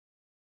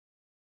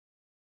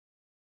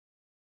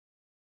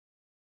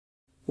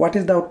What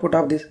is the output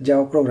of this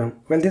Java program?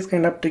 Well, this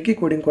kind of tricky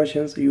coding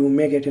questions you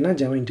may get in a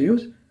Java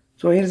interviews.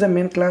 So here is the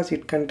main class.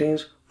 It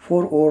contains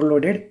 4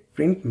 overloaded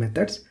print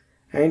methods,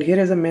 and here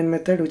is the main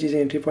method which is the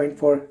entry point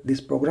for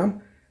this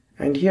program,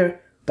 and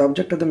here the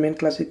object of the main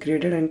class is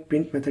created and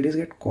print method is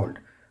get called.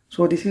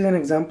 So this is an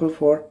example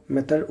for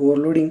method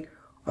overloading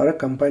or a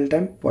compile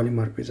time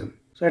polymorphism.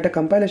 So at a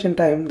compilation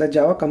time, the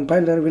Java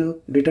compiler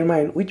will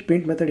determine which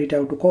print method it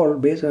have to call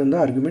based on the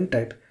argument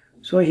type.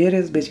 So here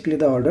is basically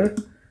the order.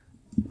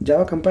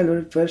 Java compiler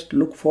will first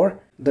look for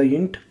the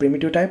int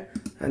primitive type,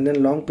 and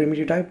then long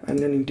primitive type, and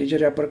then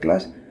integer upper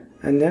class,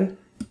 and then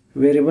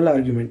variable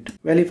argument.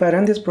 Well, if I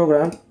run this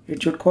program,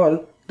 it should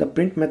call the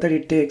print method.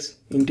 It takes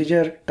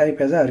integer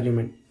type as an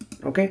argument.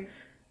 Okay.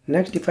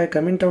 Next, if I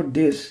comment out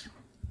this,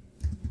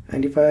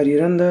 and if I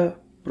rerun the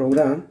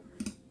program,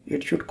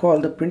 it should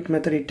call the print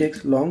method. It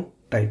takes long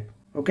type.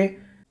 Okay.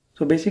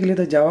 So basically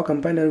the Java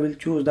compiler will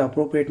choose the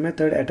appropriate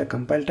method at a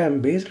compile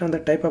time based on the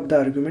type of the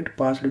argument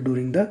passed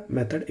during the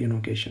method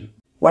invocation.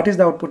 What is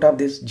the output of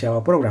this Java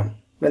program?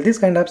 Well, this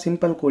kind of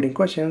simple coding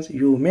questions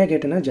you may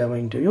get in a Java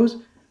interviews.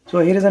 So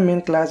here is a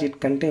main class.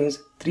 It contains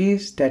 3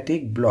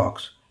 static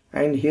blocks,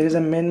 and here is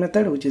a main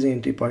method which is the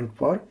entry point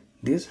for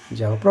this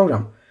Java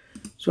program.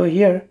 So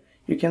here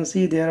you can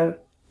see there are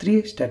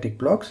 3 static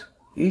blocks.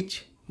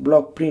 Each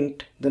block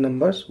print the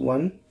numbers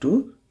 1,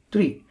 2,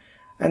 3.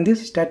 And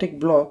this static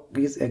block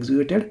is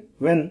executed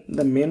when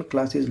the main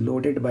class is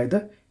loaded by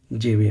the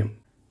JVM.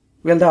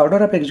 Well, the order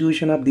of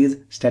execution of these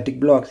static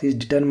blocks is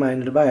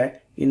determined by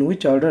in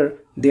which order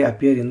they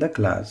appear in the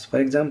class. For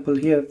example,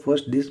 here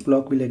first this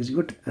block will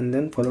execute, and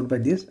then followed by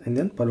this, and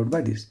then followed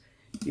by this.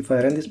 If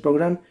I run this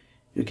program,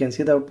 you can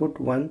see the output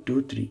 1,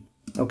 2, 3.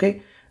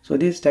 Okay, so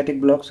these static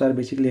blocks are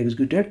basically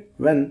executed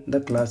when the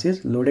class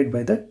is loaded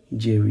by the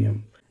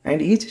JVM, and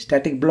each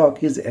static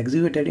block is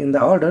executed in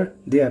the order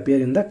they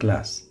appear in the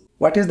class.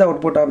 What is the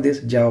output of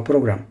this Java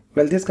program?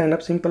 Well, this kind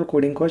of simple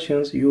coding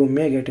questions you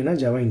may get in a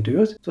Java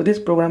interviews. So this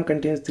program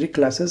contains 3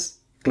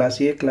 classes: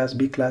 class A, class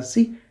B, class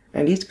C,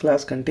 and each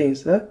class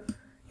contains a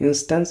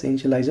instance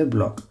initializer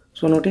block.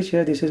 So notice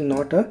here, this is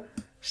not a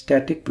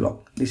static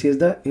block. This is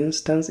the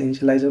instance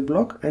initializer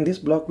block, and this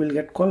block will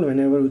get called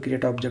whenever we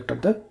create object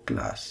of the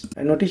class.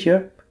 And notice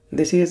here,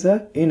 this is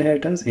a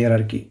inheritance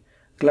hierarchy.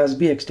 Class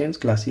B extends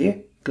class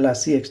A,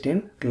 class C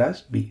extends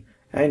class B.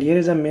 And here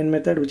is a main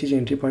method which is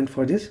entry point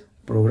for this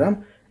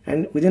program,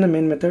 and within a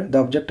main method the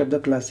object of the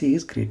class C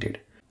is created.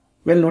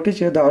 Well, notice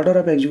here the order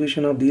of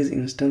execution of these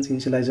instance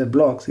initializer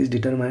blocks is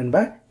determined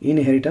by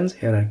inheritance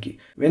hierarchy.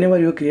 Whenever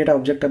you create an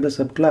object of the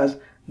subclass,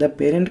 the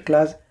parent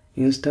class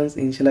instance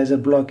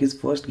initializer block is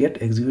first get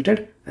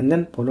executed, and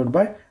then followed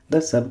by the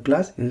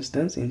subclass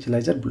instance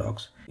initializer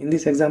blocks. In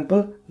this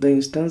example, the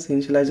instance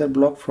initializer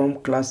block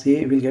from class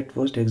A will get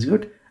first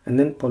execute, and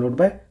then followed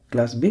by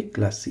class B,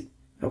 class C.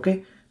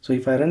 Okay, so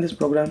if I run this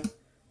program,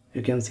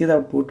 you can see the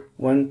output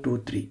 1, 2,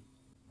 3.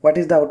 What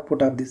is the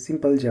output of this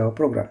simple Java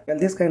program? Well,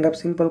 this kind of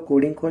simple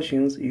coding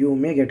questions you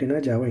may get in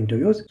a Java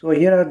interviews. So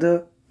here are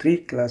the 3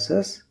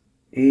 classes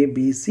A,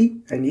 B,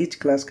 C, and each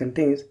class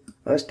contains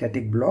a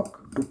static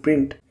block to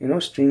print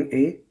string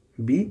A,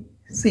 B,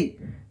 C.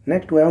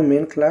 Next, we have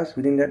main class.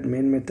 Within that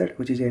main method,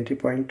 which is the entry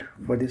point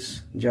for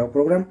this Java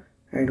program,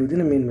 and within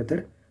the main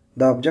method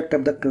the object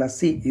of the class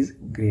C is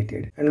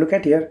created. And look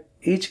at here,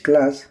 each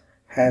class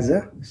has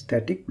a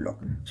static block.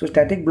 So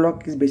static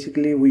block is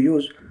basically we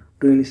use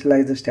to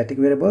initialize the static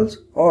variables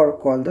or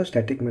call the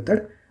static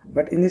method,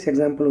 but in this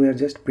example we are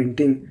just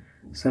printing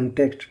some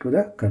text to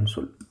the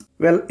console.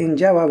 Well, in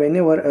Java,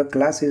 whenever a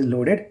class is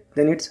loaded,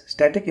 then its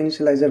static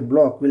initializer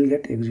block will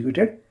get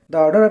executed. The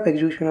order of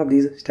execution of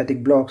these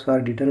static blocks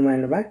are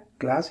determined by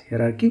class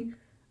hierarchy.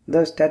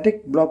 The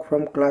static block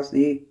from class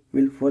A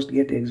will first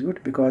get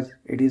executed because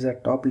it is a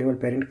top level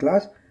parent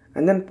class,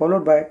 and then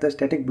followed by the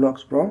static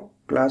blocks from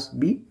class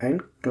B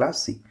and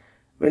class C.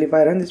 Well, if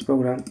I run this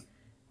program,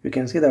 you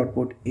can see the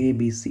output A,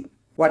 B, C.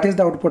 What is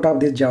the output of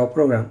this Java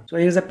program? So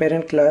here is a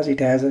parent class. It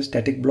has a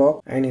static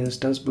block, an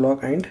instance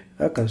block, and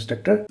a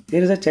constructor.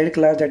 Here is a child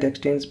class that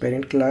extends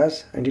parent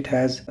class, and it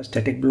has a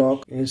static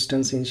block,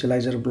 instance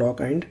initializer block,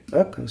 and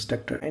a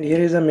constructor. And here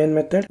is a main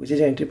method which is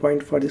an entry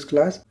point for this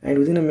class, and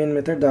within a main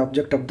method the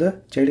object of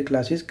the child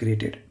class is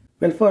created.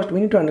 Well, first we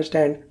need to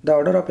understand the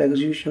order of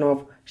execution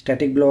of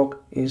static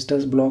block,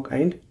 instance block,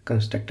 and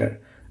constructor.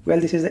 Well,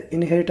 this is the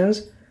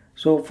inheritance.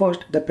 So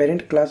first the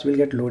parent class will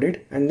get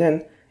loaded, and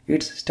then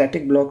its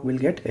static block will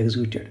get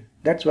executed.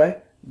 That's why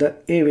the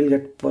A will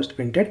get first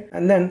printed,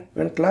 and then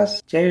when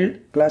child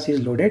class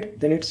is loaded,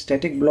 then its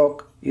static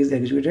block is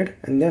executed,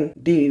 and then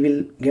D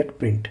will get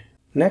print.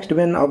 Next,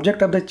 when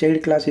object of the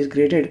child class is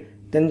created,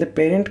 then the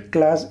parent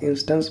class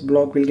instance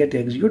block will get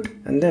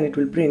executed, and then it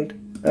will print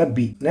a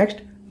B.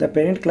 Next, the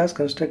parent class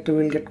constructor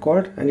will get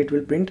called, and it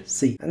will print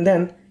C, and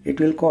then it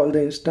will call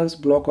the instance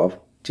block of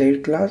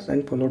child class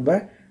and followed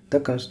by the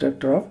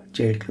constructor of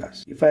child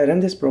class. If I run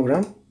this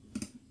program,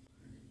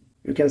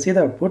 you can see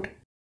the output